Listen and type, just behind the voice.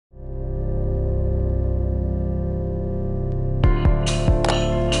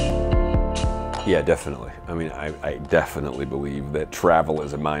Yeah, definitely. I mean, I definitely believe that travel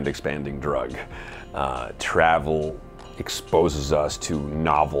is a mind-expanding drug. Travel exposes us to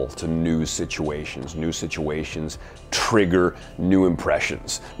new situations. New situations trigger new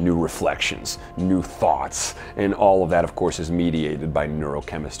impressions, new reflections, new thoughts, and all of that, of course, is mediated by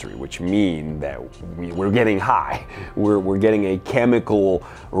neurochemistry, which means that we're getting high. We're getting a chemical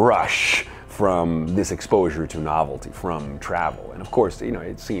rush from this exposure to novelty, from travel. And of course,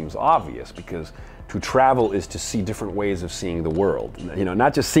 it seems obvious, because to travel is to see different ways of seeing the world.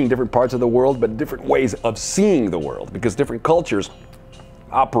 Not just seeing different parts of the world, but different ways of seeing the world, because different cultures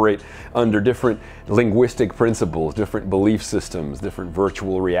operate under different linguistic principles, different belief systems, different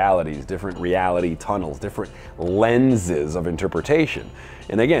virtual realities, different reality tunnels, different lenses of interpretation.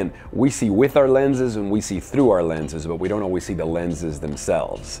 And again, we see with our lenses and we see through our lenses, but we don't always see the lenses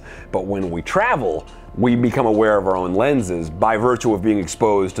themselves. But when we travel, we become aware of our own lenses by virtue of being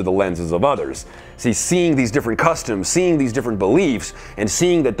exposed to the lenses of others. See, seeing these different customs, seeing these different beliefs, and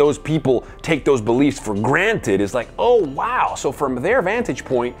seeing that those people take those beliefs for granted is like, oh wow, so from their vantage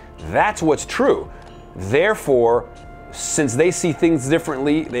point, that's what's true. Therefore, since they see things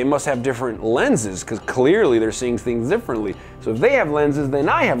differently, they must have different lenses, because clearly they're seeing things differently. So if they have lenses, then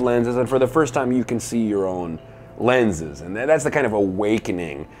I have lenses, and for the first time you can see your own lenses. And that's the kind of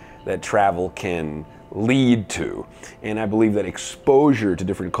awakening that travel can lead to. And I believe that exposure to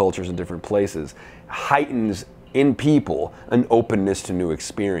different cultures and different places heightens in people an openness to new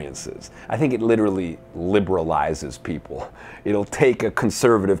experiences. I think it literally liberalizes people. It'll take a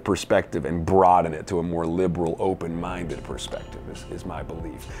conservative perspective and broaden it to a more liberal, open-minded perspective, is my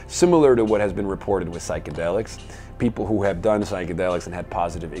belief. Similar to what has been reported with psychedelics, people who have done psychedelics and had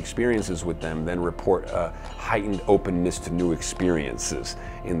positive experiences with them then report a heightened openness to new experiences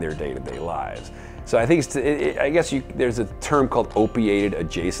in their day-to-day lives. So I think there's a term called opiated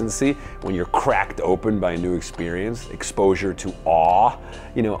adjacency, when you're cracked open by a new experience, exposure to awe.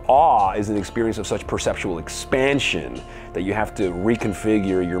 Awe is an experience of such perceptual expansion that you have to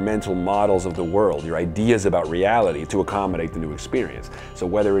reconfigure your mental models of the world, your ideas about reality, to accommodate the new experience. So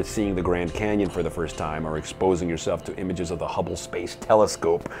whether it's seeing the Grand Canyon for the first time, or exposing yourself to images of the Hubble Space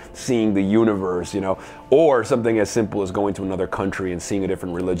Telescope, seeing the universe, or something as simple as going to another country and seeing a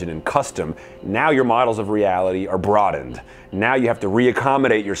different religion and custom, now your models of reality are broadened. Now you have to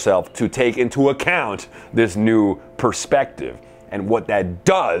reaccommodate yourself to take into account this new perspective. And what that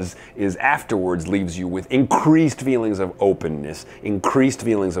does is afterwards leaves you with increased feelings of openness, increased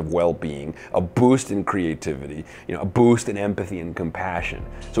feelings of well-being, a boost in creativity, a boost in empathy and compassion.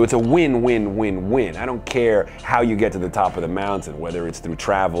 So it's a win-win-win-win. I don't care how you get to the top of the mountain, whether it's through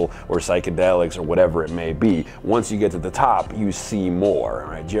travel or psychedelics or whatever it may be. Once you get to the top, you see more.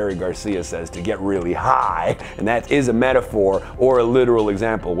 Right? Jerry Garcia says to get really high, and that is a metaphor or a literal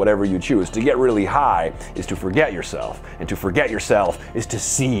example, whatever you choose. To get really high is to forget yourself, and to forget yourself is to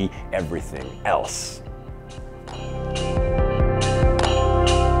see everything else.